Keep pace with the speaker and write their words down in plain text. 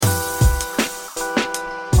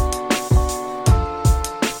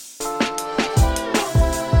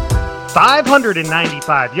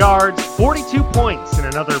595 yards, 42 points, and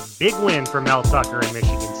another big win for Mel Tucker and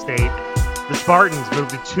Michigan State. The Spartans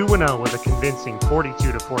moved to 2-0 with a convincing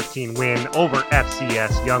 42-14 win over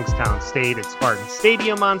FCS Youngstown State at Spartan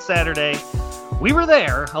Stadium on Saturday. We were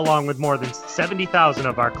there, along with more than 70,000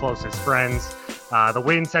 of our closest friends. The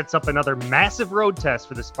win sets up another massive road test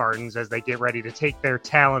for the Spartans as they get ready to take their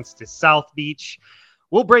talents to South Beach.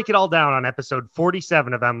 We'll break it all down on episode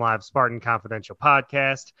 47 of MLive Spartan Confidential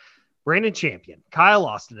Podcast. Brandon Champion, Kyle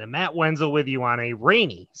Austin, and Matt Wenzel with you on a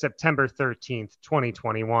rainy September 13th,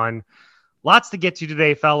 2021. Lots to get to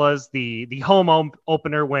today, fellas. The home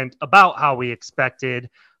opener went about how we expected.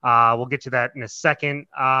 We'll get to that in a second.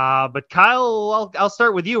 But Kyle, I'll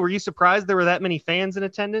start with you. Were you surprised there were that many fans in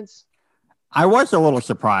attendance? I was a little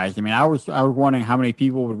surprised. I mean, I was wondering how many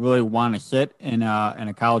people would really want to sit in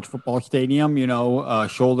a college football stadium,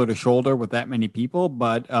 shoulder to shoulder with that many people.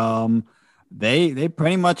 But they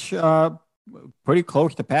pretty much pretty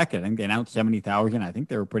close to pack it. I think they announced 70,000. I think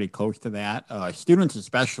they were pretty close to that. Students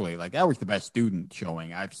especially, like that was the best student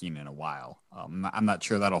showing I've seen in a while. I'm not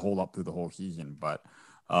sure that'll hold up through the whole season, but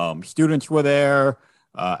students were there.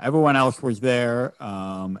 Everyone else was there,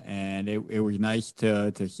 and it was nice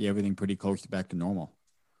to see everything pretty close to back to normal.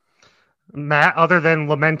 Matt, other than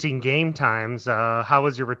lamenting game times, how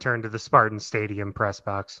was your return to the Spartan Stadium press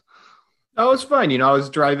box? Oh, it was fine. I was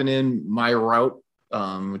driving in my route,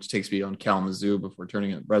 which takes me on Kalamazoo before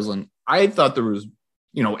turning at Breslin. I thought there was,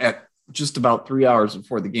 at just about 3 hours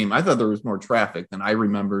before the game, I thought there was more traffic than I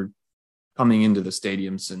remembered coming into the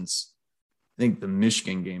stadium since I think the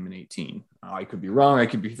Michigan game in 2018. I could be wrong. I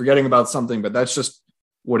could be forgetting about something, but that's just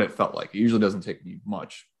what it felt like. It usually doesn't take me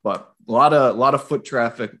much, but a lot of foot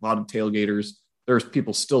traffic, a lot of tailgaters. There's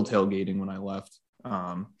people still tailgating when I left.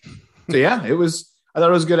 So yeah, I thought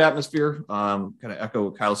it was a good atmosphere. Kind of echo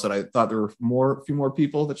what Kyle said. I thought there were a few more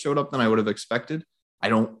people that showed up than I would have expected. I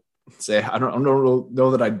don't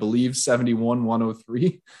know that I believe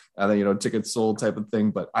 71,103, tickets sold type of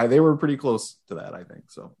thing, but they were pretty close to that, I think.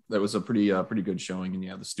 So that was a pretty good showing. And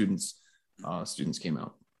yeah, the students came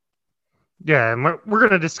out. Yeah, and we're going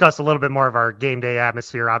to discuss a little bit more of our game day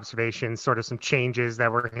atmosphere observations, sort of some changes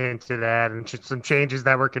that were hinted at and some changes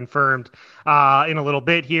that were confirmed in a little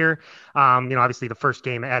bit here. Obviously the first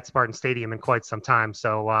game at Spartan Stadium in quite some time.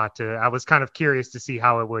 So I was kind of curious to see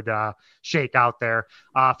how it would shake out there.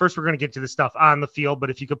 First, we're going to get to the stuff on the field, but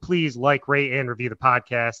if you could please rate, and review the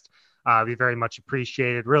podcast. Be very much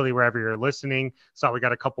appreciated, really, wherever you're listening. So we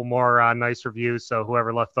got a couple more nice reviews. So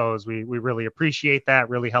whoever left those, we really appreciate that.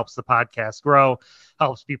 Really helps the podcast grow,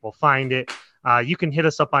 helps people find it. You can hit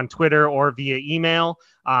us up on Twitter or via email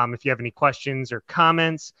if you have any questions or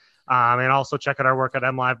comments. And also check out our work at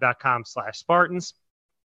mlive.com/Spartans.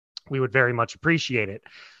 We would very much appreciate it.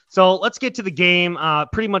 So let's get to the game.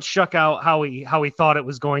 Pretty much shook out how we thought it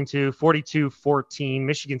was going to. 42-14,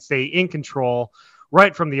 Michigan State in control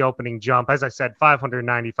right from the opening jump. As I said,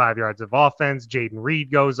 595 yards of offense. Jaden Reed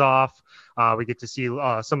goes off. We get to see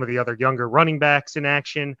some of the other younger running backs in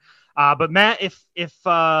action. But Matt, if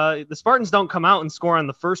the Spartans don't come out and score on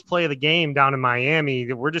the first play of the game down in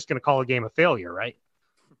Miami, we're just going to call a game a failure, right?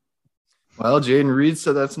 Well, Jaden Reed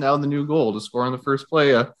said that's now the new goal, to score on the first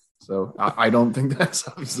play. So I don't think that's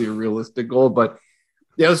obviously a realistic goal. But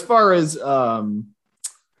yeah, as far as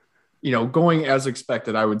going as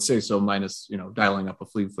expected, I would say so, minus, dialing up a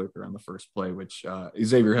flea flicker on the first play, which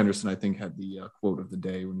Xavier Henderson, I think, had the quote of the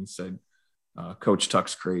day when he said, Coach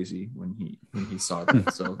Tuck's crazy when he saw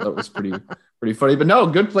that. So that was pretty funny. But no,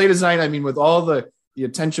 good play design. I mean, with all the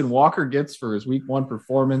attention Walker gets for his week one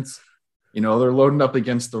performance, they're loading up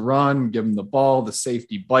against the run, give him the ball, the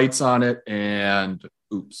safety bites on it, and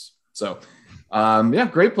oops. So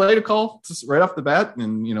great play to call just right off the bat,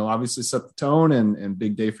 and obviously set the tone, and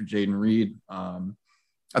big day for Jaden Reed. I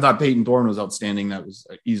thought Peyton Thorne was outstanding. That was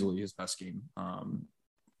easily his best game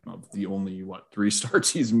of the only 3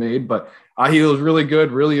 starts he's made, but he was really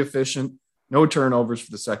good, really efficient. No turnovers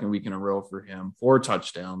for the second week in a row for him. 4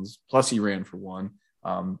 touchdowns, plus he ran for 1.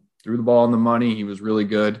 Threw the ball in the money. He was really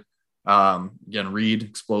good. Again, Reed,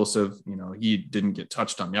 explosive. He didn't get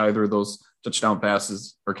touched on either of those touchdown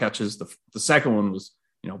passes or catches. The second one was,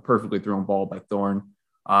 perfectly thrown ball by Thorne.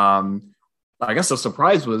 I guess the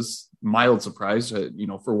surprise was mild surprise,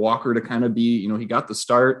 for Walker to kind of be, he got the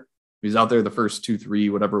start. He was out there the first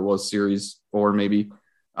 2-3, whatever it was, series 4 maybe.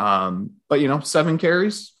 But 7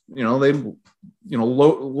 carries, they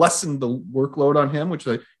lessened the workload on him, which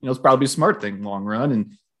is probably a smart thing long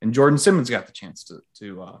run. And Jordan Simmons got the chance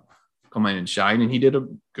to come in and shine, and he did a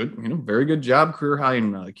good, very good job, career high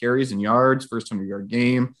in carries and yards, first 100-yard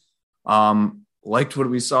game. liked what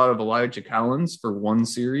we saw of Elijah Collins for one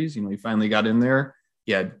series. He finally got in there.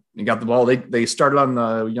 He got the ball. They started on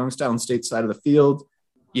the Youngstown State side of the field.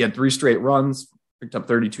 He had 3 straight runs, picked up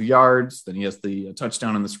 32 yards. Then he has the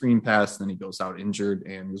touchdown on the screen pass. Then he goes out injured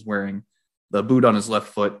and was wearing the boot on his left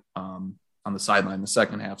foot on the sideline in the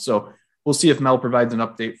second half. So we'll see if Mel provides an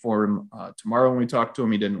update for him tomorrow when we talk to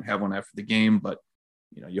him. He didn't have one after the game, but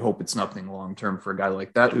you hope it's nothing long-term for a guy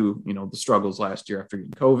like that who, the struggles last year after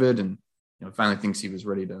getting COVID and, finally thinks he was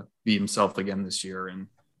ready to be himself again this year and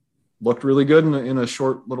looked really good in a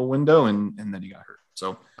short little window. And then he got hurt.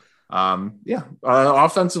 So,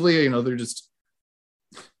 offensively, they're just,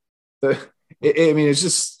 it's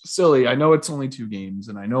just silly. I know it's only 2 games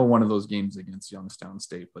and I know one of those games against Youngstown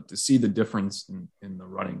State, but to see the difference in the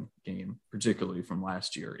running game, particularly from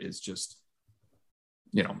last year, is just,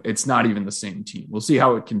 it's not even the same team. We'll see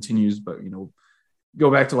how it continues, but, go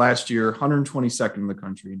back to last year, 122nd in the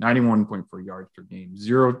country, 91.4 yards per game,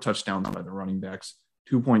 0 touchdowns by the running backs,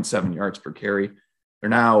 2.7 yards per carry. They're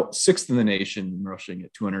now 6th in the nation in rushing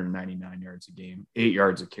at 299 yards a game, 8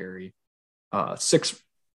 yards a carry, 6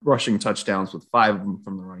 rushing touchdowns with 5 of them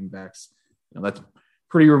from the running backs. That's a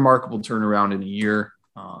pretty remarkable turnaround in a year.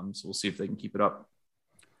 So we'll see if they can keep it up.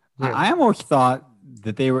 Yeah. I almost thought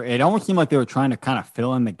that it almost seemed like they were trying to kind of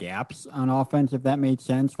fill in the gaps on offense, if that made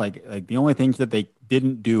sense. Like the only things that they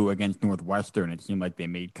didn't do against Northwestern, it seemed like they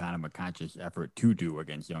made kind of a conscious effort to do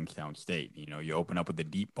against Youngstown State. You open up with the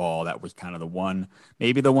deep ball. That was kind of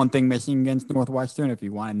maybe the one thing missing against Northwestern, if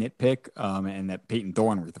you want to nitpick. And that Peyton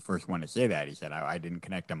Thorne was the first one to say that. He said, I didn't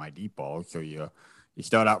connect on my deep ball. So you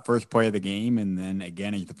start out first play of the game, and then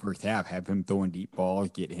again, as the first half, have him throwing deep balls,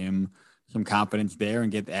 get him some confidence there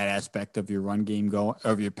and get that aspect of your run game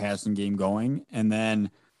of your passing game going. And then,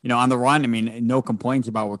 on the run, no complaints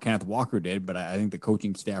about what Kenneth Walker did, but I think the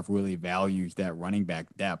coaching staff really values that running back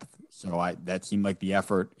depth. So that seemed like the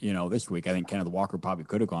effort, this week. I think Kenneth Walker probably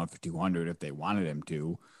could have gone for 200 if they wanted him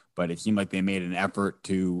to, but it seemed like they made an effort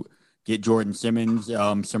to get Jordan Simmons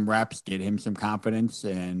some reps, get him some confidence.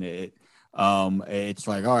 And it's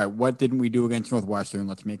like, all right, what didn't we do against Northwestern?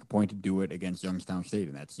 Let's make a point to do it against Youngstown State.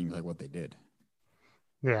 And that seems like what they did.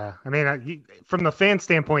 Yeah. From the fan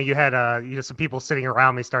standpoint, you had some people sitting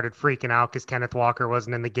around me started freaking out because Kenneth Walker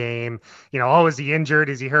wasn't in the game. Is he injured?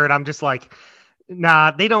 Is he hurt? I'm just like,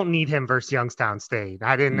 nah, they don't need him versus Youngstown State.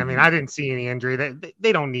 I didn't see any injury.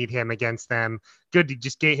 They don't need him against them. Good to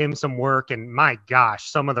just get him some work. And my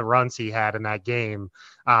gosh, some of the runs he had in that game.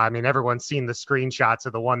 Everyone's seen the screenshots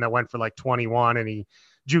of the one that went for like 21 and he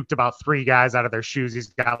juked about 3 guys out of their shoes. He's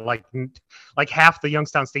got like half the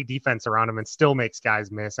Youngstown State defense around him and still makes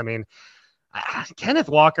guys miss. Kenneth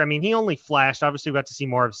Walker, he only flashed. Obviously, we got to see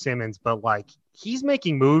more of Simmons, but he's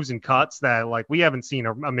making moves and cuts that we haven't seen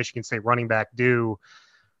a Michigan State running back do.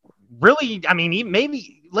 Really,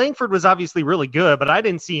 maybe Langford was obviously really good, but I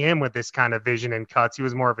didn't see him with this kind of vision and cuts. He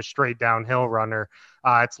was more of a straight downhill runner.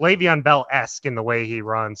 It's Le'Veon Bell-esque in the way he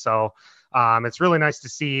runs. So it's really nice to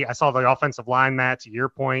see. I saw the offensive line, Matt, to your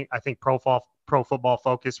point. I think Pro Football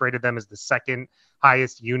Focus rated them as the 2nd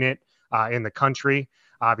highest unit in the country.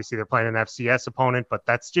 Obviously, they're playing an FCS opponent, but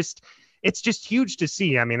it's just huge to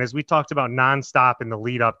see. As we talked about nonstop in the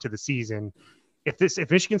lead up to the season, if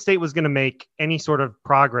Michigan State was going to make any sort of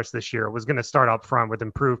progress this year, it was going to start up front with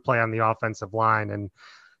improved play on the offensive line. And,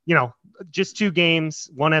 just 2 games,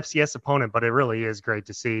 1 FCS opponent, but it really is great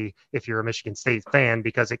to see if you're a Michigan State fan,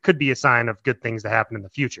 because it could be a sign of good things to happen in the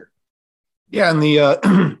future. Yeah. And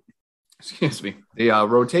the, the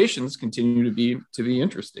rotations continue to be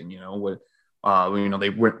interesting, they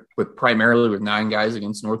went primarily with 9 guys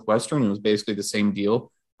against Northwestern. It was basically the same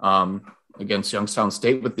deal against Youngstown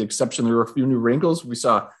State, with the exception there were a few new wrinkles. We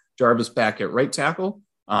saw Jarvis back at right tackle,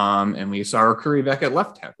 and we saw our Curry back at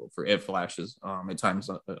left tackle for flashes at times.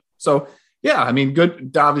 So, yeah,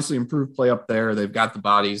 good, obviously improved play up there. They've got the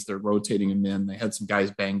bodies. They're rotating them in. They had some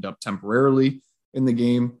guys banged up temporarily in the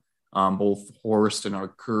game, both Horst and our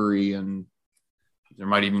Curry, and there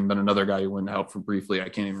might even been another guy who went out for briefly. I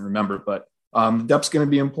can't even remember, but depth's going to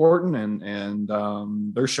be important,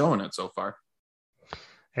 and they're showing it so far.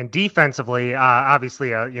 And defensively,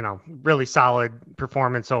 obviously, really solid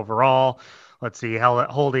performance overall. Let's see,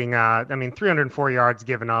 holding, 304 yards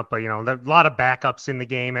given up, but, a lot of backups in the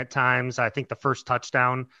game at times. I think the first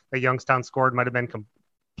touchdown that Youngstown scored might have been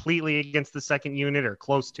completely against the second unit or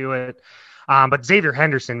close to it. But Xavier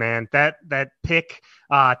Henderson, man, that pick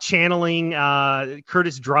channeling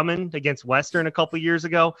Curtis Drummond against Western a couple years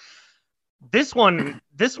ago. This one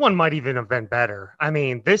might even have been better.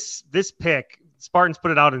 This pick, Spartans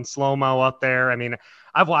put it out in slow-mo up there.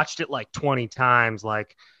 I've watched it like 20 times.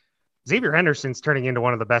 Xavier Henderson's turning into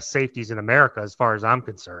one of the best safeties in America, as far as I'm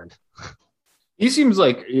concerned. He seems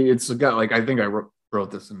like it's a guy, like, I think I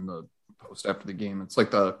wrote this in the post after the game. It's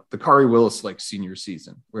like the Kari Willis, like, senior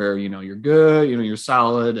season where, you're good, you're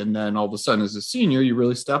solid. And then all of a sudden as a senior, you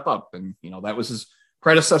really step up. And, that was his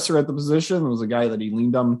predecessor at the position. It was a guy that he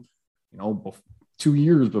leaned on, 2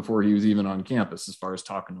 years before he was even on campus, as far as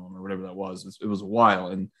talking to him or whatever that was. It was a while.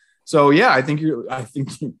 And so, yeah, I think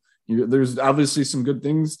there's obviously some good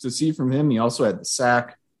things to see from him. He also had the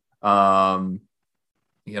sack.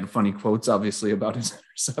 He had funny quotes, obviously, about his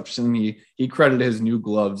interception. He credited his new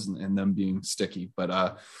gloves and them being sticky.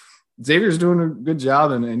 But Xavier's doing a good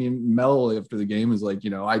job. And Mel, after the game, is like,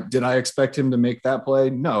 did I expect him to make that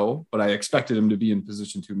play? No, but I expected him to be in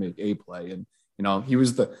position to make a play. And, he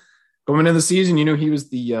was going into the season, he was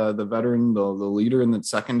the veteran, the leader in the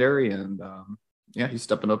secondary. And, he's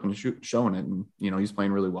stepping up and showing it. And, he's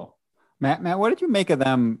playing really well. Matt, what did you make of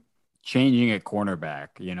them changing at cornerback?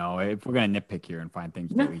 If we're going to nitpick here and find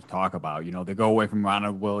things that we talk about, they go away from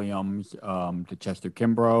Ronald Williams to Chester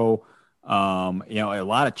Kimbrough. A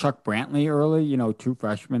lot of Chuck Brantley early, 2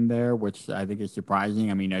 freshmen there, which I think is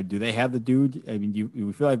surprising. I mean, do they have the dude? I mean, do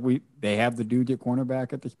you feel like they have the dude at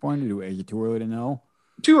cornerback at this point? Is it too early to know?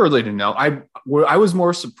 Too early to know. I was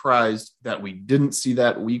more surprised that we didn't see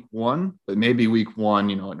that week 1, but maybe week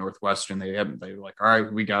 1, at Northwestern, they were like, all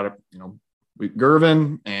right, we got it,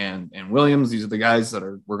 Gervin and Williams, these are the guys that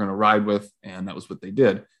we're going to ride with. And that was what they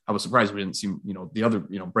did. I was surprised we didn't see, the other,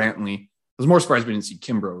 Brantley. I was more surprised we didn't see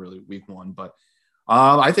Kimbrough really week 1, but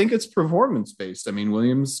I think it's performance based. I mean,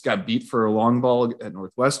 Williams got beat for a long ball at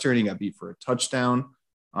Northwestern. He got beat for a touchdown.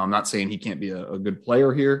 I'm not saying he can't be a good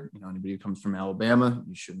player here. Anybody who comes from Alabama,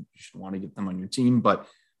 you should want to get them on your team. But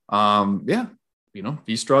if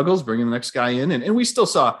he struggles, bringing the next guy in, and we still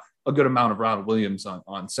saw a good amount of Ronald Williams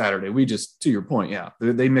on Saturday. We just, to your point,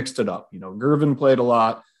 they mixed it up. Gervin played a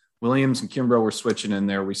lot. Williams and Kimbrough were switching in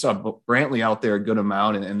there. We saw Brantley out there a good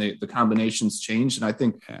amount, and the combinations changed. And I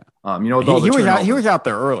think, he was out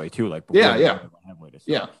there early too. Like, I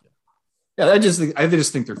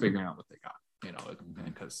just think they're figuring out what they got.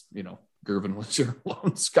 Because Gervin was your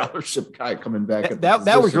lone scholarship guy coming back.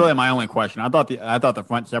 That was really my only question. I thought the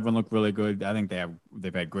front 7 looked really good. I think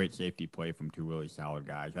they've had great safety play from 2 really solid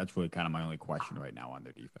guys. That's really kind of my only question right now on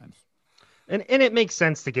their defense. And it makes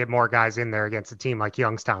sense to get more guys in there against a team like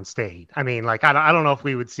Youngstown State. I mean, like, I don't know if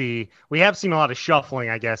we have seen a lot of shuffling,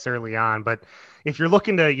 I guess, early on, but if you're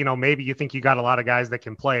looking to, maybe you think you got a lot of guys that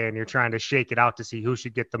can play and you're trying to shake it out to see who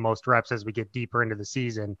should get the most reps as we get deeper into the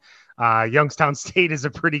season, Youngstown State is a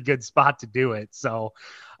pretty good spot to do it. So,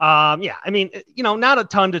 I mean, not a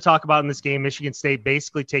ton to talk about in this game. Michigan State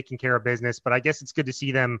basically taking care of business, but I guess it's good to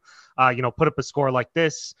see them, put up a score like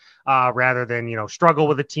this rather than, struggle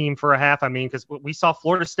with a team for a half. I mean, because we saw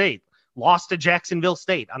Florida State lost to Jacksonville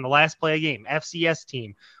State on the last play of game, FCS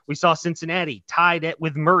team. We saw Cincinnati tied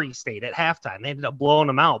with Murray State at halftime. They ended up blowing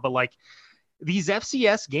them out. But like, these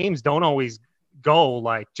FCS games don't always go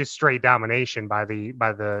like just straight domination by the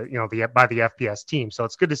FBS team. So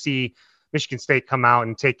it's good to see Michigan State come out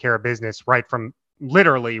and take care of business right from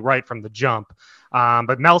the jump.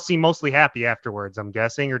 But Mel seemed mostly happy afterwards, I'm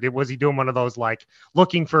guessing, or was he doing one of those like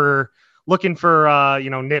looking for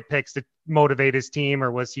nitpicks to motivate his team,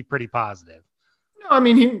 or was he pretty positive? No, I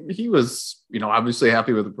mean, he was, obviously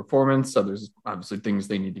happy with the performance. So there's obviously things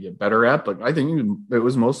they need to get better at, but I think it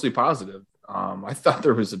was mostly positive. I thought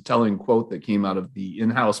there was a telling quote that came out of the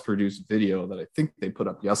in-house produced video that I think they put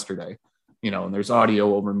up yesterday, and there's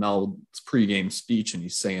audio over Mel's pregame speech, and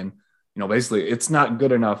he's saying, basically it's not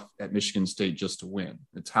good enough at Michigan State just to win.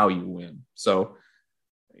 It's how you win. So,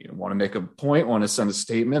 want to make a point, want to send a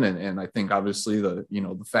statement. And I think obviously the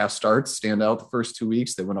fast starts stand out the first 2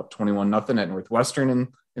 weeks. They went up 21-0 at Northwestern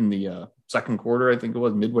in the second quarter, I think it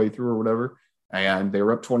was midway through or whatever. And they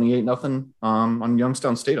were up 28-0 on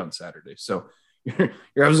Youngstown State on Saturday. So you're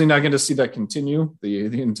obviously not going to see that continue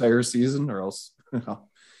the entire season, or else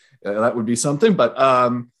that would be something. But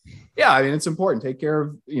I mean, it's important. Take care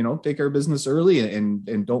of business early,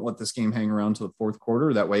 and don't let this game hang around to the fourth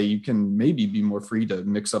quarter. That way you can maybe be more free to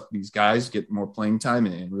mix up these guys, get more playing time,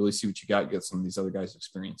 and really see what you got, get some of these other guys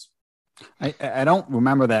experience. I don't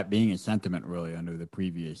remember that being a sentiment really under the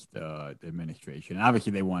previous administration.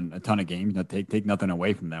 Obviously, they won a ton of games. Take nothing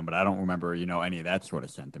away from them, but I don't remember any of that sort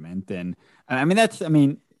of sentiment. And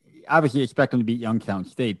obviously expect them to beat Youngstown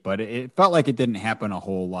State, but it felt like it didn't happen a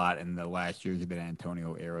whole lot in the last years of the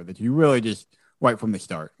Antonio era, that you really just right from the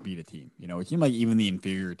start beat a team. It seemed like even the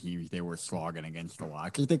inferior teams they were slogging against a lot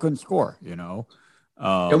because they couldn't score.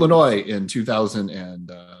 Illinois in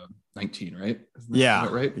 2019, right? Yeah,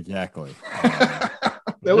 right. Exactly.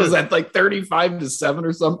 That was at like 35-7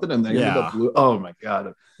 or something, and they ended up. Oh my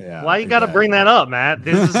god! Yeah. Why you got to bring that up, Matt?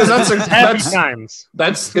 This is happy times.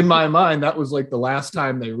 That's in my mind. That was like the last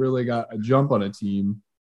time they really got a jump on a team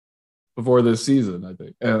before this season. I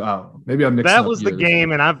think. Maybe I'm mixing. That was the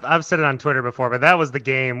game, and I've said it on Twitter before, but that was the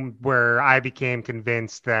game where I became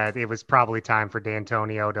convinced that it was probably time for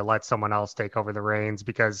D'Antonio to let someone else take over the reins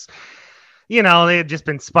because. They had just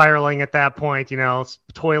been spiraling at that point,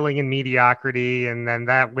 toiling in mediocrity. And then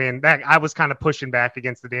that I was kind of pushing back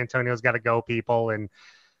against the D'Antonio's got to go people. And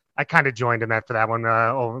I kind of joined him after that one.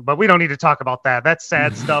 But we don't need to talk about that. That's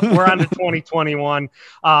sad stuff. We're on to 2021.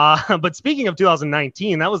 But speaking of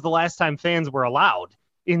 2019, that was the last time fans were allowed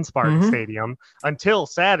in Spartan Stadium until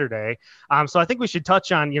Saturday. So I think we should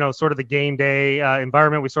touch on, sort of the game day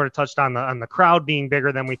environment. We sort of touched on the crowd being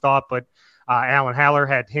bigger than we thought, but Alan Haller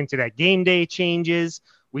had hinted at game day changes.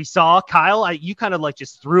 We saw Kyle, you kind of like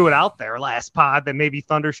just threw it out there last pod that maybe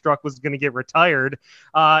Thunderstruck was going to get retired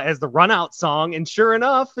as the run out song. And sure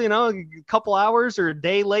enough, a couple hours or a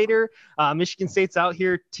day later, Michigan State's out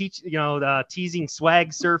here teasing swag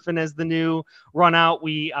surfing as the new run out.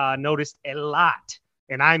 We noticed a lot,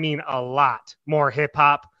 and I mean a lot more hip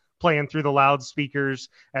hop playing through the loudspeakers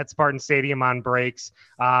at Spartan Stadium on breaks.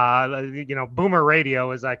 Boomer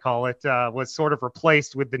radio, as I call it, was sort of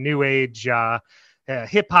replaced with the new age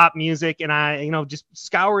hip hop music. And I, just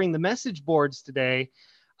scouring the message boards today,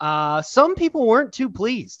 some people weren't too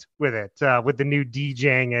pleased with it, with the new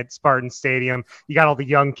DJing at Spartan Stadium. You got all the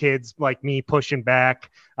young kids like me pushing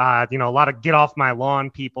back, a lot of get off my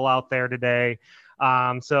lawn people out there today.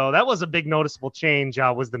 So that was a big noticeable change,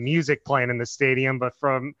 was the music playing in the stadium. But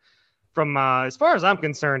from as far as I'm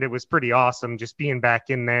concerned, it was pretty awesome just being back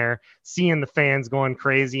in there, seeing the fans going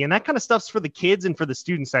crazy. And that kind of stuff's for the kids and for the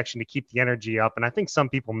student section to keep the energy up. And I think some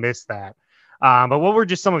people miss that. But what were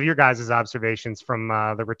just some of your guys' observations from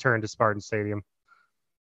the return to Spartan Stadium?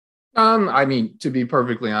 I mean, to be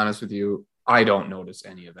perfectly honest with you, I don't notice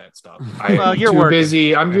any of that stuff. You're too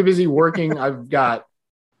busy. I'm too busy working. I've got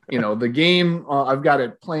the game, I've got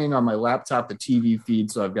it playing on my laptop, the TV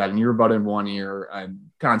feed. So I've got an earbud in one ear.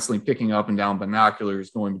 I'm constantly picking up and down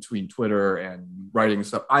binoculars, going between Twitter and writing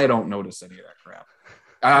stuff. I don't notice any of that crap.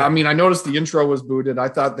 I mean, I noticed the intro was booted. I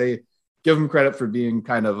thought they give them credit for being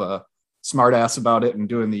kind of a smart ass about it and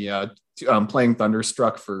doing the playing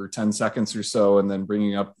Thunderstruck for 10 seconds or so, and then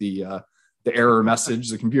bringing up the error message,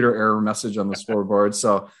 the computer error message on the scoreboard.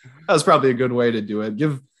 So that was probably a good way to do it.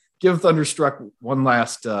 Give Thunderstruck one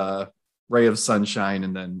last ray of sunshine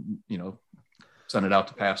and then, send it out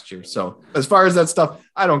to pasture. So as far as that stuff,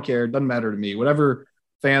 I don't care. It doesn't matter to me. Whatever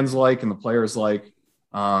fans like and the players like,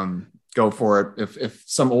 go for it. If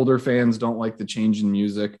some older fans don't like the change in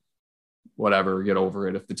music, whatever, get over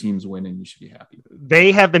it. If the team's winning, you should be happy.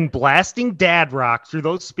 They have been blasting dad rock through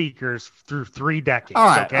those speakers through 3 decades. All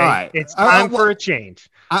right, okay? all right. It's time for a change.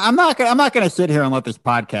 I'm not gonna sit here and let this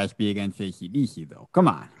podcast be against AC/DC though. Come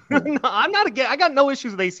on. No, I'm not again. I got no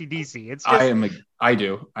issues with AC/DC. It's just I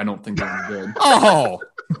do. I don't think they're good. Oh,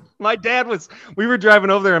 my dad we were driving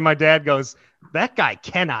over there and my dad goes, that guy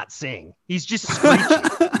cannot sing. He's just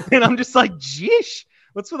screeching. And I'm just like, geesh.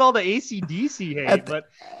 What's with all the AC/DC hate? But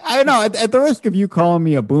I know at the risk of you calling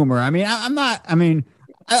me a boomer, I mean, I'm not. I mean,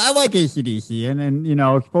 I like AC/DC and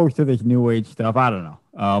exposed to this new age stuff. I don't know.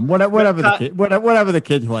 Whatever the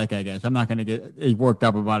kids like, I guess. I'm not going to get as worked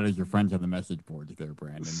up about it as your friends on the message boards there,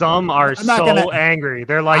 Brandon. Some are angry.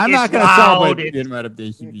 They're like, I'm not going to celebrate getting rid of the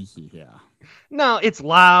AC/DC. Yeah. No, it's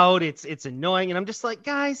loud. It's annoying. And I'm just like,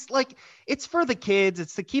 guys, like, it's for the kids.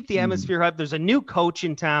 It's to keep the atmosphere up. There's a new coach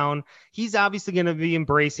in town. He's obviously going to be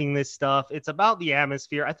embracing this stuff. It's about the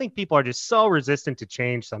atmosphere. I think people are just so resistant to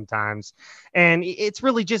change sometimes. And it's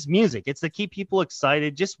really just music. It's to keep people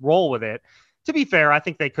excited. Just roll with it. To be fair, I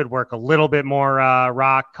think they could work a little bit more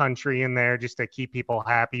rock country in there just to keep people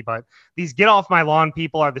happy. But these get off my lawn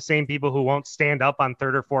people are the same people who won't stand up on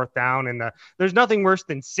 3rd or 4th down. And there's nothing worse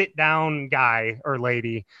than sit down guy or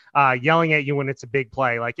lady yelling at you when it's a big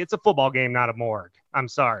play. Like, it's a football game, not a morgue. I'm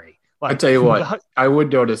sorry. Like, I tell you what, I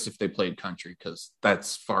would notice if they played country, because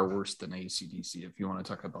that's far worse than AC/DC. If you want to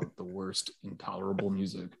talk about the worst intolerable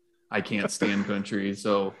music, I can't stand country,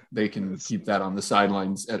 so they can keep that on the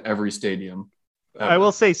sidelines at every stadium. I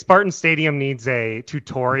will say Spartan Stadium needs a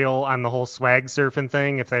tutorial on the whole swag surfing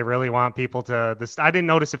thing if they really want people to. I didn't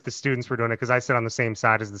notice if the students were doing it because I sit on the same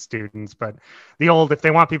side as the students, but if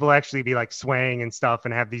they want people to actually be like swaying and stuff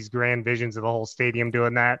and have these grand visions of the whole stadium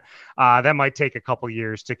doing that, that might take a couple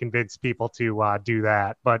years to convince people to do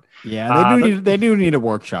that. But yeah, they do need to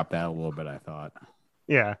workshop that a little bit, I thought.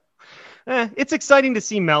 Yeah. It's exciting to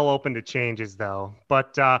see Mel open to changes, though.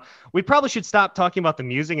 But we probably should stop talking about the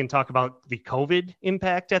music and talk about the COVID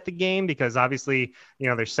impact at the game, because obviously,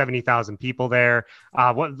 there's 70,000 people there.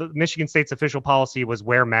 What the Michigan State's official policy was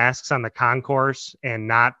wear masks on the concourse and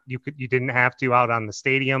not you didn't have to out on the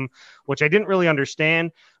stadium, which I didn't really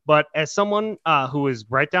understand. But as someone who was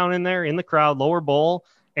right down in there in the crowd, lower bowl,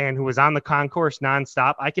 and who was on the concourse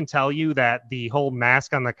nonstop, I can tell you that the whole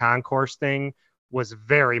mask on the concourse thing was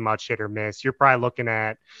very much hit or miss. You're probably looking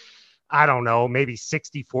at, I don't know, maybe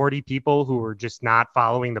 60-40 people who were just not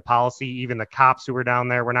following the policy. Even the cops who were down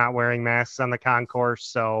there were not wearing masks on the concourse.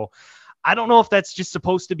 So I don't know if that's just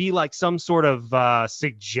supposed to be like some sort of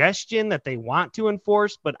suggestion that they want to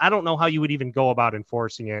enforce, but I don't know how you would even go about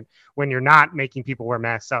enforcing it when you're not making people wear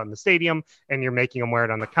masks out in the stadium and you're making them wear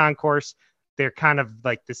it on the concourse. They're kind of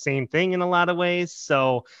like the same thing in a lot of ways.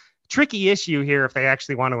 So tricky issue here if they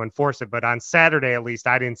actually want to enforce it. But on Saturday, at least,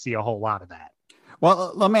 I didn't see a whole lot of that.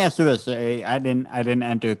 Well, let me ask you this: I didn't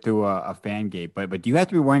enter through a fan gate, but do you have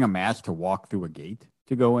to be wearing a mask to walk through a gate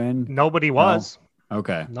to go in? Nobody was. No?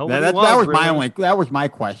 Okay, that was really. that was my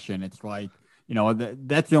question. It's like,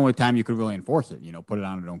 that's the only time you could really enforce it. Put it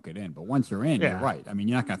on or don't get in. But once you're in, You're right. I mean,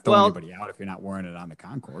 you're not going to throw anybody out if you're not wearing it on the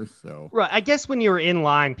concourse. So right, I guess when you were in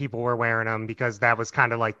line, people were wearing them because that was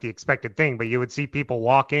kind of like the expected thing. But you would see people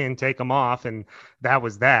walk in, take them off, and that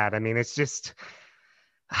was that. I mean, it's just.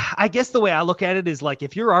 I guess the way I look at it is like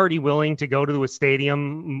if you're already willing to go to a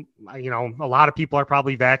stadium, a lot of people are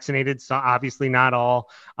probably vaccinated, so obviously not all.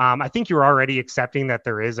 I think you're already accepting that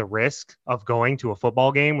there is a risk of going to a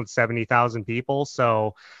football game with 70,000 people.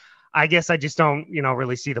 So I guess I just don't,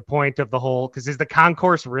 really see the point of the whole, because is the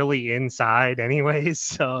concourse really inside anyways?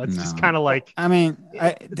 So it's just kind of like, I mean,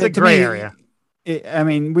 it's a gray area.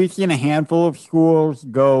 We've seen a handful of schools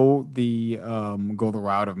go the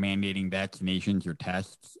route of mandating vaccinations or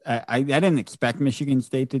tests. I didn't expect Michigan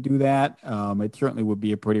State to do that. It certainly would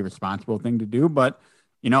be a pretty responsible thing to do, but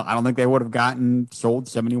I don't think they would have sold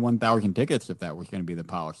 71,000 tickets if that was going to be the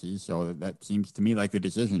policy. So that seems to me like the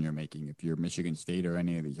decision you're making if you're Michigan State or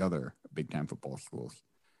any of these other big time football schools.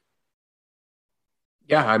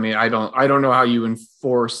 Yeah, I mean, I don't know how you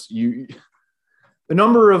enforce the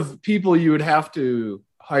number of people you would have to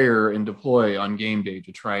hire and deploy on game day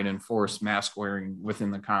to try and enforce mask wearing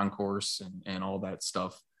within the concourse and all that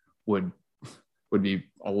stuff would be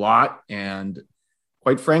a lot. And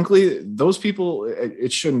quite frankly, those people,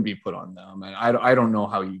 it shouldn't be put on them. And I don't know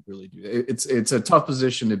how you really do it. It's a tough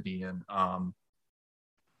position to be in.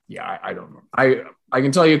 Yeah, I don't know. I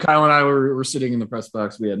can tell you, Kyle and I were sitting in the press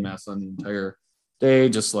box. We had masks on the entire day,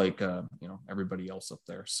 just like, everybody else up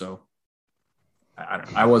there. So I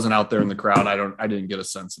don't know. I wasn't out there in the crowd. I didn't get a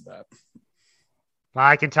sense of that. Well,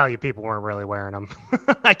 I can tell you people weren't really wearing them.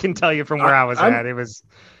 I can tell you from where I was at. It was.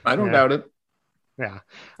 I don't doubt it. Yeah.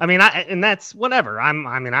 I mean, and that's whatever.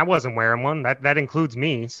 I wasn't wearing one. That includes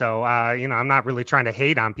me. So, I'm not really trying to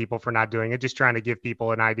hate on people for not doing it, just trying to give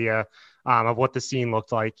people an idea of what the scene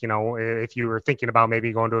looked like. If you were thinking about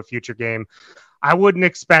maybe going to a future game, I would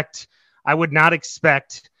not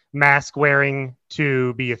expect mask wearing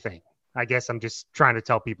to be a thing. I guess I'm just trying to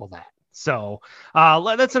tell people that. So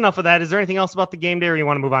that's enough of that. Is there anything else about the game day, or you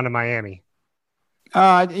want to move on to Miami?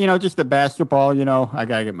 Just the basketball, I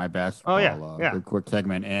got to get my basketball. Oh, yeah. Good quick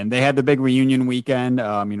segment. And they had the big reunion weekend.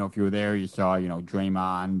 If you were there, you saw,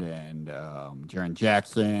 Draymond and Jaren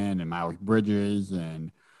Jackson and Miles Bridges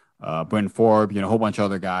and Bryn Forbes, a whole bunch of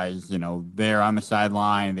other guys, there on the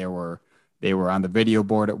sideline. They were on the video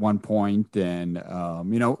board at one point. And,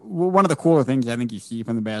 one of the cooler things I think you see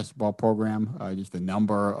from the basketball program, just the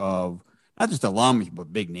number of not just alums,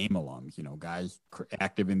 but big name alums, guys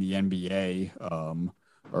active in the NBA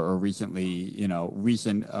or recently,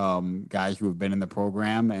 recent guys who have been in the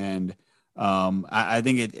program. And I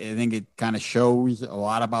think it kind of shows a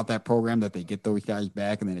lot about that program that they get those guys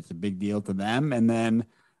back, and then it's a big deal to them. And then,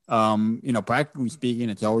 practically speaking,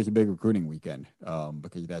 it's always a big recruiting weekend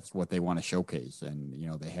because that's what they want to showcase. And,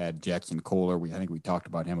 they had Jackson Kohler. I think we talked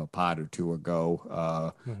about him a pod or two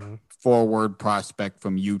ago. Forward prospect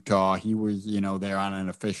from Utah. He was, there on an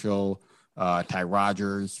official. Ty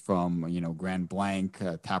Rogers from, Grand Blanc,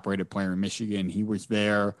 top-rated player in Michigan. He was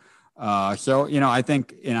there. So, I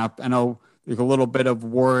think, I know there's a little bit of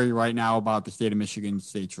worry right now about the state of Michigan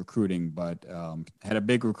State's recruiting, but had a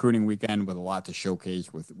big recruiting weekend with a lot to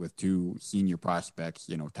showcase with two senior prospects,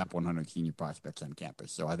 top 100 senior prospects on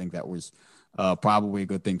campus. So I think that was probably a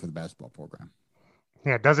good thing for the basketball program.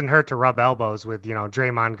 Yeah, it doesn't hurt to rub elbows with,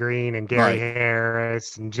 Draymond Green and Gary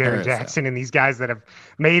Harris and Jaren Jackson and these guys that have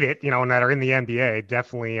made it, and that are in the NBA.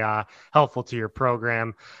 Definitely helpful to your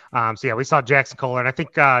program. So, yeah, we saw Jackson Kohler, and I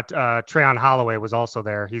think Trayon Holloway was also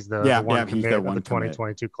there. He's the one commit of the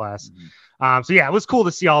 2022 class. Mm-hmm. So, yeah, it was cool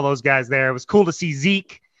to see all those guys there. It was cool to see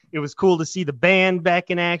Zeke. It was cool to see the band back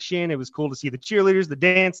in action. It was cool to see the cheerleaders, the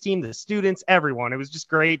dance team, the students, everyone. It was just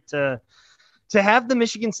great to have the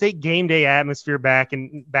Michigan State game day atmosphere back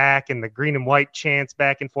and the green and white chants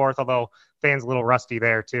back and forth, although fans a little rusty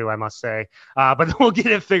there too, I must say. But we'll get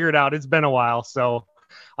it figured out. It's been a while. So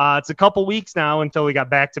it's a couple weeks now until we got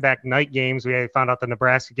back-to-back night games. We found out the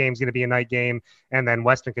Nebraska game is going to be a night game, and then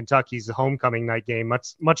Western Kentucky's the homecoming night game,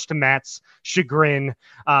 much to Matt's chagrin.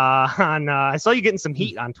 I saw you getting some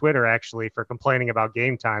heat on Twitter, actually, for complaining about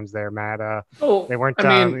game times there, Matt. They weren't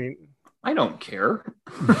I don't care.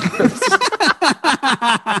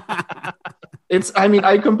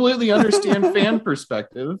 I completely understand fan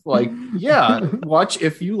perspective. Like, yeah,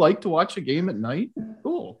 if you like to watch a game at night,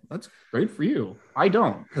 cool. That's great for you. I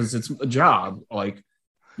don't, because it's a job. Like,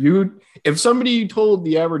 if somebody told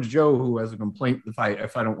the average Joe who has a complaint if I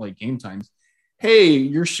don't like game times, hey,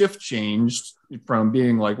 your shift changed from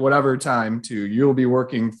being like whatever time to you'll be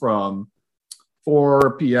working from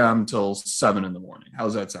 4 p.m. till 7 in the morning.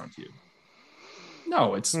 How's that sound to you?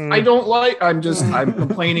 No, I'm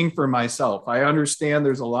complaining for myself. I understand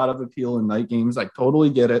there's a lot of appeal in night games. I totally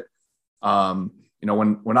get it.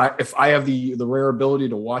 If I have the rare ability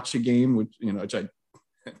to watch a game, which it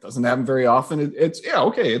doesn't happen very often, it's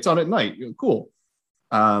it's on at night. Cool.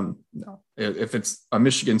 No, if it's a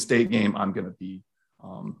Michigan State game, I'm going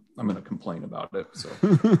to complain about it. So,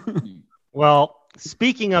 well,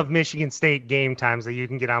 speaking of Michigan State game times that you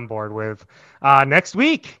can get on board with, this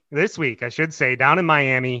week, I should say, down in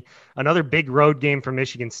Miami, another big road game for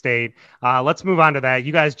Michigan State. Let's move on to that.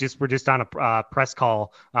 You guys were just on a press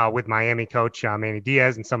call with Miami coach Manny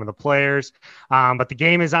Diaz and some of the players. But the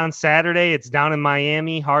game is on Saturday. It's down in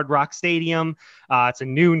Miami, Hard Rock Stadium. It's a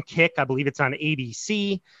noon kick. I believe it's on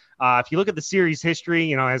ABC. If you look at the series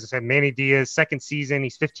history, as I said, Manny Diaz, second season,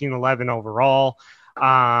 he's 15-11 overall.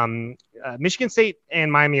 Michigan State and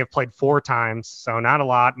Miami have played 4 times, so not a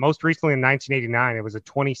lot. Most recently in 1989, it was a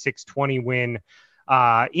 26-20 win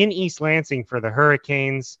in East Lansing for the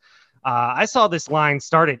Hurricanes. I saw this line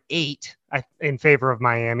start at 8 in favor of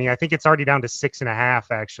Miami. I think it's already down to 6.5,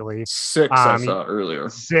 actually. 6 I saw earlier.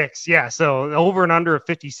 6, yeah. So over and under of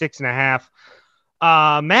 56.5.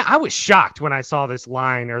 Matt, I was shocked when I saw this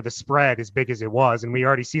line or the spread as big as it was, and we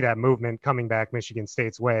already see that movement coming back Michigan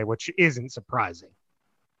State's way, which isn't surprising.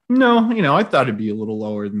 No, I thought it'd be a little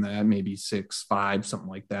lower than that, maybe 6-5, something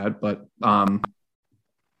like that. But I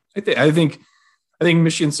think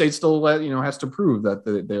Michigan State still has to prove that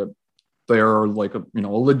they're like a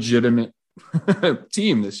legitimate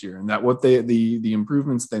team this year, and that what the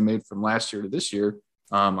improvements they made from last year to this year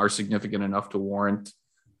are significant enough to warrant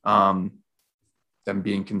them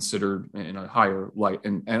being considered in a higher light.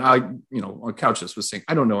 And I, Couchus was saying,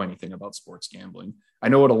 I don't know anything about sports gambling. I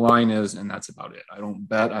know what a line is, and that's about it. I don't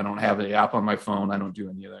bet. I don't have the app on my phone. I don't do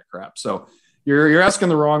any of that crap. So you're asking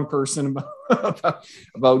the wrong person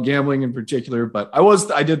about gambling in particular. But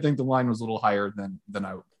I did think the line was a little higher than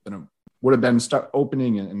it would have been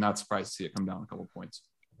opening, and not surprised to see it come down a couple of points.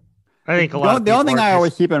 I think the only thing I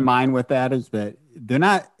always keep in mind with that is that they're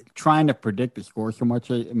not trying to predict the score so much.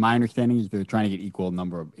 My understanding is they're trying to get equal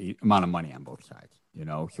amount of money on both sides.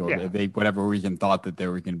 So if they, whatever reason, thought that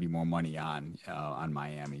there was going to be more money on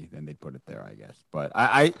Miami, then they'd put it there, I guess. But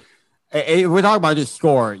we're talking about just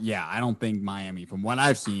score. Yeah, I don't think Miami, from what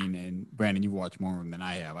I've seen, and Brandon, you've watched more of them than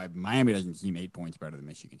I have. Miami doesn't seem 8 points better than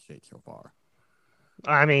Michigan State so far.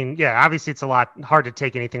 I mean, yeah, obviously it's a lot hard to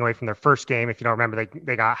take anything away from their first game. If you don't remember,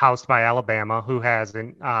 they got housed by Alabama, who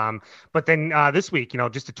hasn't. But then this week,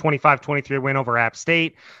 just a 25-23 win over App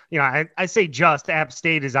State. I say just. App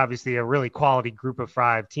State is obviously a really quality group of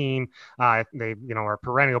 5 team. They, are a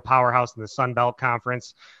perennial powerhouse in the Sun Belt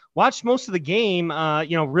Conference. Watched most of the game,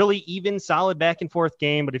 really even, solid back and forth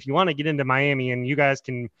game. But if you want to get into Miami, and you guys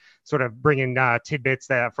can sort of bring in tidbits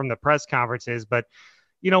from the press conferences, but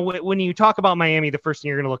when you talk about Miami, the first thing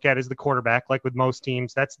you're going to look at is the quarterback, like with most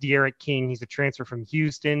teams. That's D'Eriq King. He's a transfer from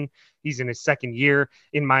Houston. He's in his second year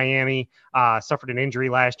in Miami, suffered an injury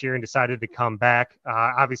last year and decided to come back.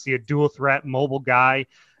 Obviously a dual threat, mobile guy.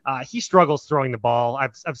 He struggles throwing the ball.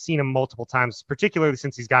 I've seen him multiple times, particularly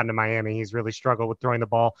since he's gotten to Miami. He's really struggled with throwing the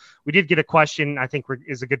ball. We did get a question, I think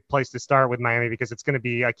is a good place to start with Miami because it's going to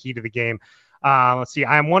be a key to the game. Let's see.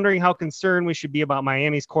 I'm wondering how concerned we should be about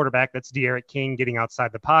Miami's quarterback. That's D'Eriq King getting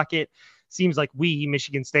outside the pocket. seems like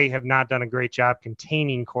Michigan State, have not done a great job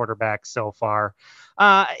containing quarterbacks so far.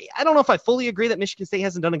 I don't know if I fully agree that Michigan State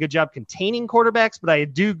hasn't done a good job containing quarterbacks, but I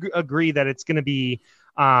do agree that it's going to be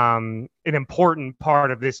an important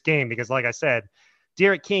part of this game because, like I said,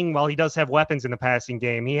 Derek King, while he does have weapons in the passing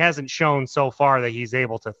game, he hasn't shown so far that he's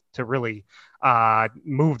able to really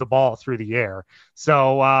move the ball through the air.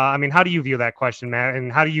 So, I mean, how do you view that question, Matt?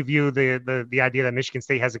 And how do you view the idea that Michigan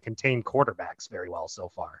State hasn't contained quarterbacks very well so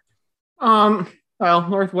far? Well,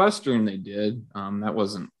 Northwestern, they did. That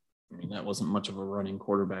wasn't much of a running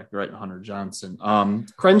quarterback, right? Hunter Johnson.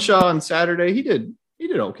 Crenshaw on Saturday, he did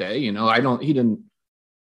okay. You know,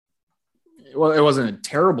 well, it wasn't a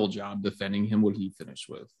terrible job defending him. What he finished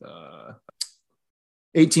with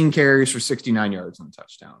 18 carries for 69 yards and a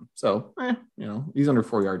touchdown. So, you know, he's under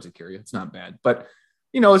 4 yards a carry. It's not bad. But,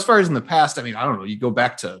 you know, as far as in the past, I mean, I don't know. You go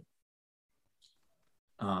back to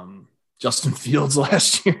Justin Fields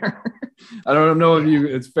last year. I don't know if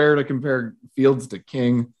it's fair to compare Fields to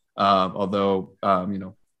King, although, you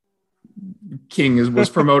know, King was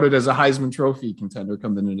promoted as a Heisman Trophy contender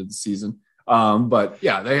coming into the season. But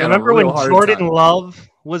yeah, they had remember when Jordan Love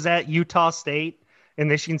was at Utah State and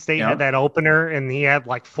Michigan State had that opener and he had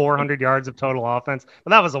like 400 yards of total offense. But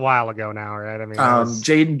that was a while ago now, right? I mean,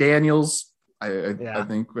 Jaden Daniels, I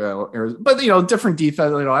think, but you know, different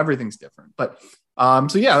defense, you know, everything's different. But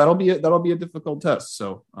so yeah, that'll be a difficult test.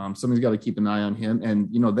 So somebody's got to keep an eye on him. And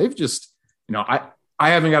you know, they've just, you know, I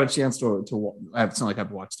haven't got a chance to it's not like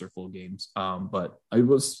I've watched their full games, but I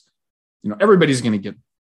was, you know, everybody's going to get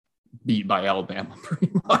beat by Alabama pretty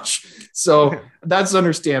much. So that's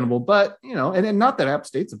understandable, but you know, and not that App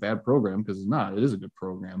State's a bad program because it's not, it is a good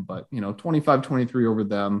program, but you know, 25-23 over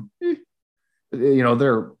them, you know,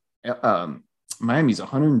 they're Miami's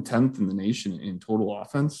 110th in the nation in total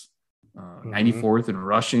offense, 94th in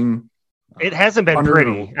rushing. It hasn't been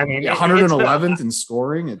pretty. I mean, 111th in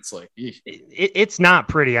scoring. It's like, it's not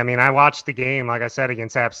pretty. I mean, I watched the game, like I said,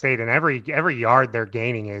 against App State, and every yard they're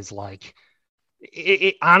gaining is like,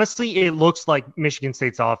 honestly, it looks like Michigan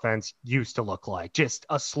State's offense used to look like just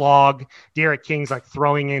a slog. Derek King's like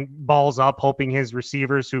throwing in balls up, hoping his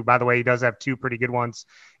receivers, who, by the way, he does have two pretty good ones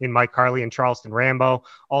in Mike Carley and Charleston Rambo,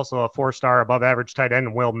 also a 4-star above average tight end,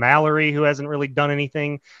 and Will Mallory, who hasn't really done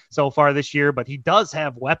anything so far this year, but he does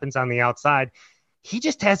have weapons on the outside. He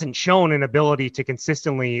just hasn't shown an ability to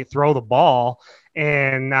consistently throw the ball.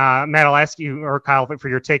 And Matt, I'll ask you, or Kyle, for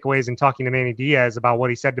your takeaways in talking to Manny Diaz about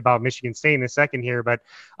what he said about Michigan State in a second here. But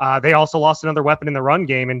they also lost another weapon in the run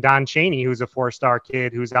game, and Don Chaney, who's a 4-star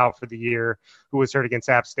kid who's out for the year, who was hurt against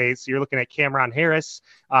App State. So you're looking at Cameron Harris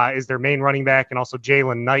is their main running back, and also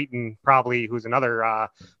Jalen Knighton, probably, who's another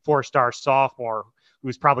 4-star sophomore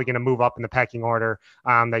who's probably going to move up in the pecking order,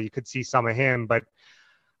 that you could see some of him. But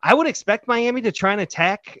I would expect Miami to try and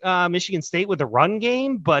attack Michigan State with a run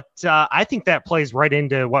game, but I think that plays right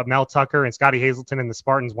into what Mel Tucker and Scotty Hazelton and the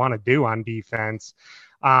Spartans want to do on defense.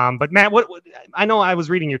 But Matt, what I know, I was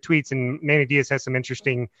reading your tweets, and Manny Diaz has some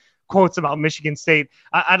interesting quotes about Michigan State.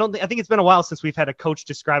 I think it's been a while since we've had a coach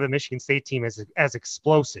describe a Michigan State team as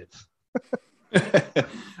explosive.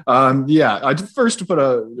 I first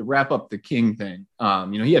to wrap up the King thing.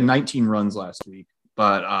 You know, he had 19 runs last week,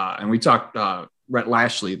 but and we talked. Rhett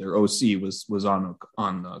Lashley, their OC, was on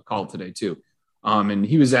the call today too, and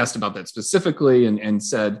he was asked about that specifically, and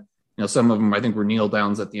said, you know, some of them I think were kneel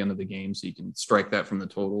downs at the end of the game, so you can strike that from the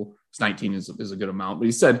total. 19 is a good amount, but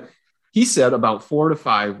he said about 4 to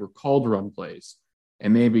 5 were called run plays,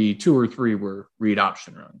 and maybe 2 or 3 were read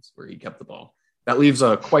option runs where he kept the ball. That leaves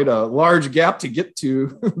quite a large gap to get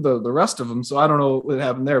to the rest of them. So I don't know what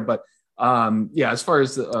happened there, but as far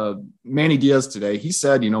as Manny Diaz today, he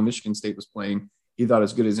said, you know, Michigan State was playing. He thought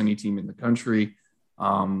as good as any team in the country.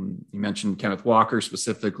 He mentioned Kenneth Walker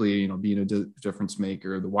specifically, you know, being a difference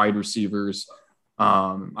maker, the wide receivers,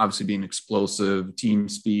 obviously being explosive, team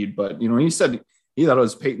speed. But, you know, he said he thought it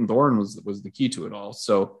was Peyton Thorne was the key to it all.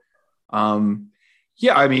 So, I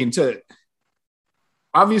mean,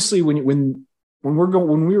 obviously when we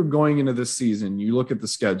were going into this season, you look at the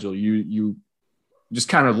schedule, you just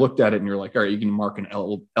kind of looked at it and you're like, all right, you can mark an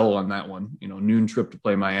L on that one, you know, noon trip to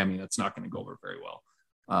play Miami. That's not going to go over very well.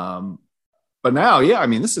 But now, I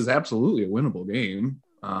mean, this is absolutely a winnable game.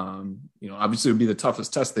 You know, obviously it would be the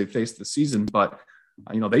toughest test they've faced this season, but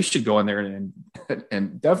you know, they should go in there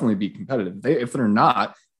and definitely be competitive. If they're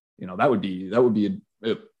not, you know, that would be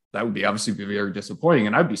obviously be very disappointing.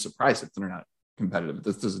 And I'd be surprised if they're not competitive.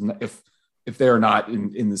 If they are not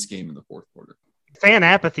in this game in the fourth quarter. Fan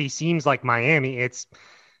apathy seems like Miami. It's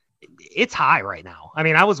it's high right now. I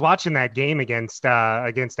mean, I was watching that game against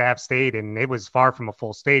App State, and it was far from a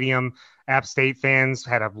full stadium. App State fans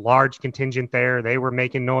had a large contingent there. They were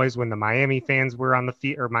making noise when the Miami fans were on the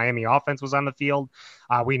field, or Miami offense was on the field.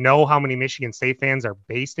 We know how many Michigan State fans are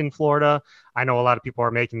based in Florida. I know a lot of people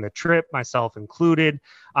are making the trip, myself included.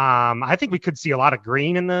 I think we could see a lot of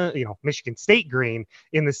green in the, Michigan State green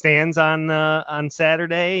in the stands on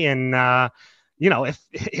Saturday, and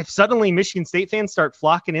if suddenly Michigan State fans start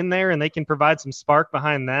flocking in there and they can provide some spark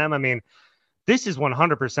behind them, I mean, this is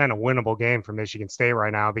 100% a winnable game for Michigan State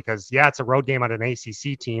right now because, yeah, it's a road game on an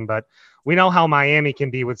ACC team, but we know how Miami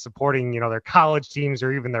can be with supporting, their college teams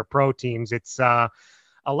or even their pro teams. It's a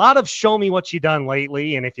lot of show me what you done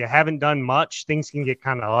lately, and if you haven't done much, things can get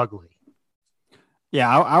kind of ugly. Yeah,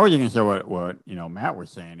 I was going to say what Matt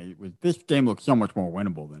was saying. This game looked so much more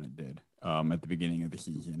winnable than it did at the beginning of the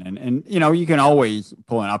season, and you can always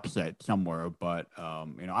pull an upset somewhere, but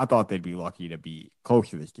I thought they'd be lucky to be close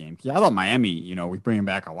to this game because I thought Miami was bringing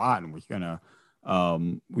back a lot and was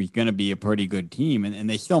gonna be a pretty good team, and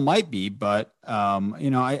they still might be, but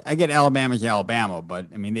I get Alabama's Alabama, but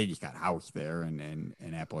I mean they just got housed there and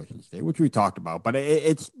Appalachian State, which we talked about, but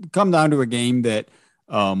it's come down to a game that.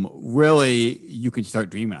 Really, you can start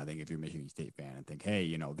dreaming, I think, if you're a Michigan State fan and think,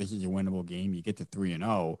 hey, this is a winnable game. You get to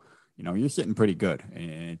 3-0, you're sitting pretty good.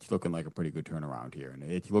 And it's looking like a pretty good turnaround here. And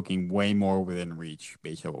it's looking way more within reach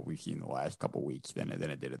based on what we've seen the last couple of weeks than it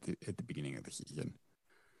did at the beginning of the season.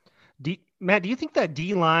 Matt, do you think that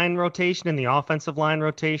D-line rotation and the offensive line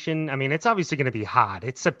rotation, I mean, it's obviously going to be hot.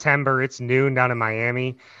 It's September. It's noon down in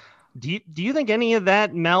Miami. Do you think any of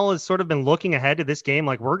that, Mel, has sort of been looking ahead to this game?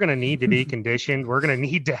 Like, we're going to need to be conditioned. We're going to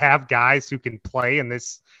need to have guys who can play in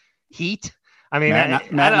this heat. I mean,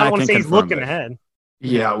 Matt, I don't want to say he's looking ahead.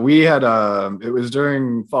 Yeah, we had it was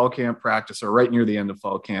during fall camp practice or right near the end of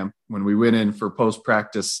fall camp when we went in for post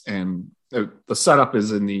practice, and the setup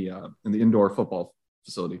is in the indoor football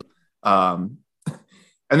facility. And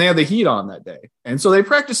they had the heat on that day. And so they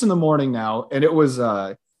practice in the morning now, and it was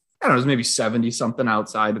I don't know, it was maybe 70 something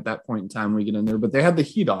outside at that point in time when we get in there, but they had the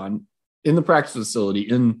heat on in the practice facility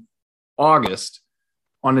in August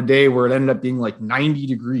on a day where it ended up being like 90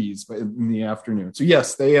 degrees in the afternoon. So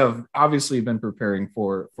yes, they have obviously been preparing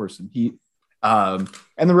for some heat. And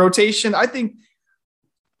the rotation,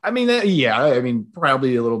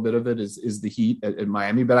 probably a little bit of it is the heat at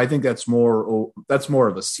Miami, but I think that's more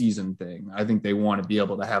of a season thing. I think they want to be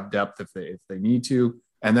able to have depth if they need to.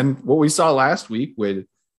 And then what we saw last week with,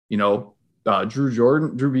 Drew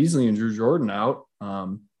Beasley and Drew Jordan out.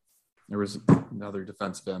 There was another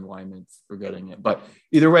defensive end, why am I forgetting it? But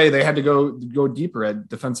either way, they had to go deeper at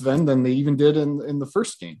defensive end than they even did in the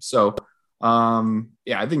first game. So, I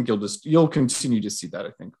think you'll continue to see that,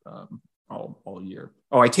 I think, all year.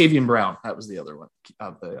 Oh, Itavian Brown. That was the other one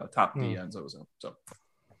of the top D ends that was in. So.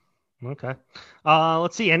 Okay.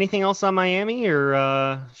 Let's see. Anything else on Miami,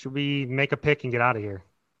 or should we make a pick and get out of here?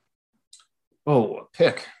 Oh, a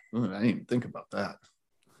pick. I didn't even think about that.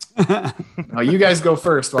 You guys go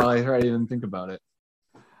first while I try to even think about it.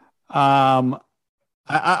 I'll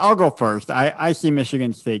go first. I see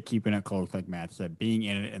Michigan State keeping it close, like Matt said, being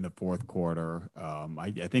in it in the fourth quarter.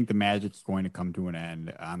 I think the Magic's going to come to an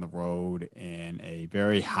end on the road in a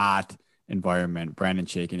very hot environment. Brandon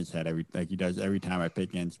shaking his head like he does every time I pick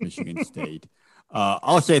against Michigan State.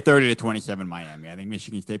 I'll say 30-27 Miami. I think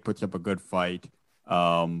Michigan State puts up a good fight.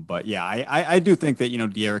 But yeah, I do think that,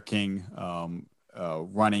 De'Ara King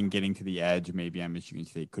running, getting to the edge, maybe on Michigan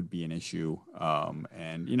State could be an issue.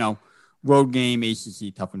 And, road game,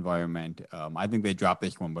 ACC, tough environment. I think they dropped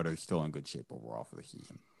this one, but are still in good shape overall for the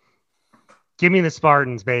season. Give me the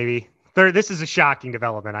Spartans, baby. This is a shocking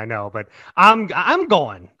development, I know, but I'm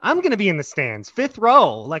going to be in the stands, fifth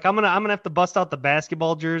row. Like I'm going to have to bust out the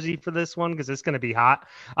basketball jersey for this one, because it's going to be hot.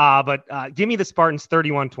 But give me the Spartans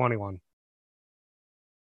 31-21.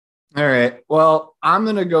 All right. Well, I'm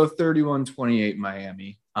going to go 31-28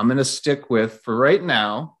 Miami. I'm going to stick with, for right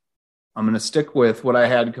now, what I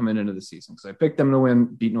had coming into the season, because I picked them to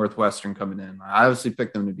beat Northwestern coming in. I obviously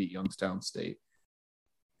picked them to beat Youngstown State.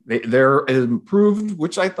 They're improved,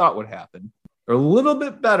 which I thought would happen. They're a little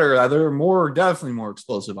bit better. They're definitely more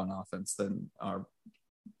explosive on offense than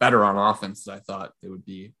better on offense than I thought they would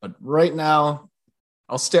be. But right now,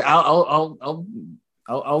 I'll stay.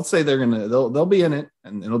 I'll say they'll be in it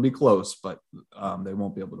and it'll be close, but they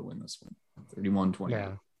won't be able to win this one. 31-20.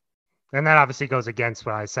 Yeah. And that obviously goes against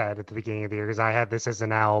what I said at the beginning of the year, because I had this as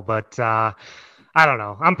an L, but I don't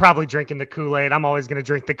know. I'm probably drinking the Kool-Aid. I'm always going to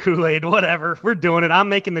drink the Kool-Aid, whatever. We're doing it. I'm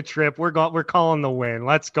making the trip. We're calling the win.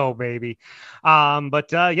 Let's go, baby.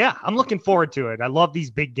 But yeah, I'm looking forward to it. I love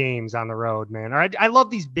these big games on the road, man. I love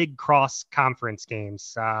these big cross-conference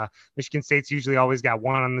games. Michigan State's usually always got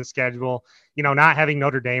one on the schedule. Not having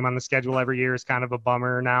Notre Dame on the schedule every year is kind of a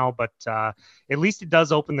bummer now, but at least it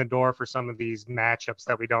does open the door for some of these matchups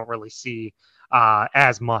that we don't really see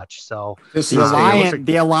as much. So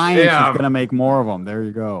the Alliance is going to make more of them. There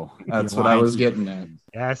you go. That's what I was getting at.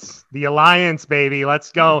 Yes, the Alliance, baby.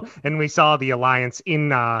 Let's go. And we saw the Alliance in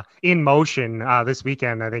motion this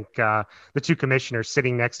weekend. I think the two commissioners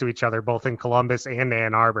sitting next to each other, both in Columbus and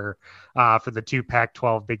Ann Arbor, for the two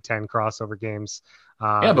Pac-12 Big Ten crossover games.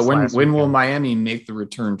 But when will Miami make the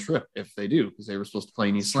return trip if they do? Because they were supposed to play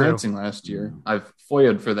in East Lansing last year. I've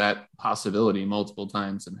FOIA'd for that possibility multiple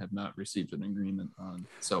times and have not received an agreement on.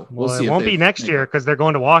 So we'll see. It won't be next year because they're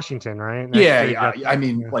going to Washington, right?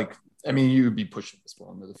 I mean, you would be pushing this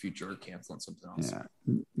ball into the future or canceling something else.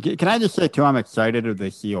 Yeah. Can I just say, too, I'm excited to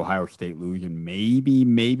see Ohio State lose and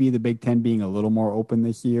maybe the Big Ten being a little more open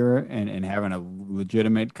this year and having a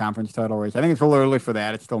legitimate conference title race. I think it's a little early for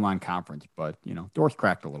that. It's still non-conference, but, doors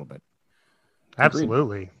cracked a little bit.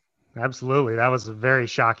 Absolutely. Absolutely. That was a very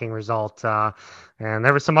shocking result. And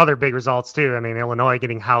there were some other big results too. I mean, Illinois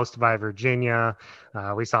getting housed by Virginia.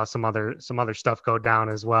 We saw some other stuff go down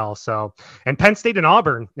as well. So, and Penn State and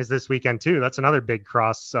Auburn is this weekend too. That's another big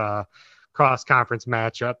cross conference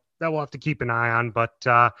matchup that we'll have to keep an eye on,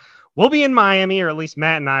 but we'll be in Miami, or at least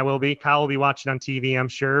Matt and I will be. Kyle will be watching on TV, I'm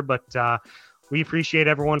sure, but we appreciate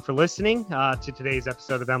everyone for listening to today's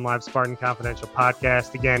episode of MLive Spartan Confidential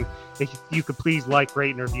Podcast. Again, if you could please rate,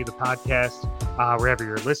 and review the podcast wherever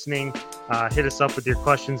you're listening. Hit us up with your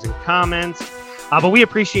questions and comments. But we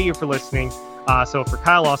appreciate you for listening. So for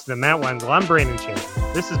Kyle Austin and Matt Wendell, I'm Brandon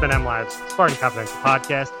Champion. This has been MLive's Spartan Confidential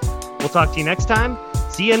Podcast. We'll talk to you next time.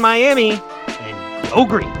 See you in Miami, and go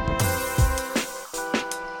green.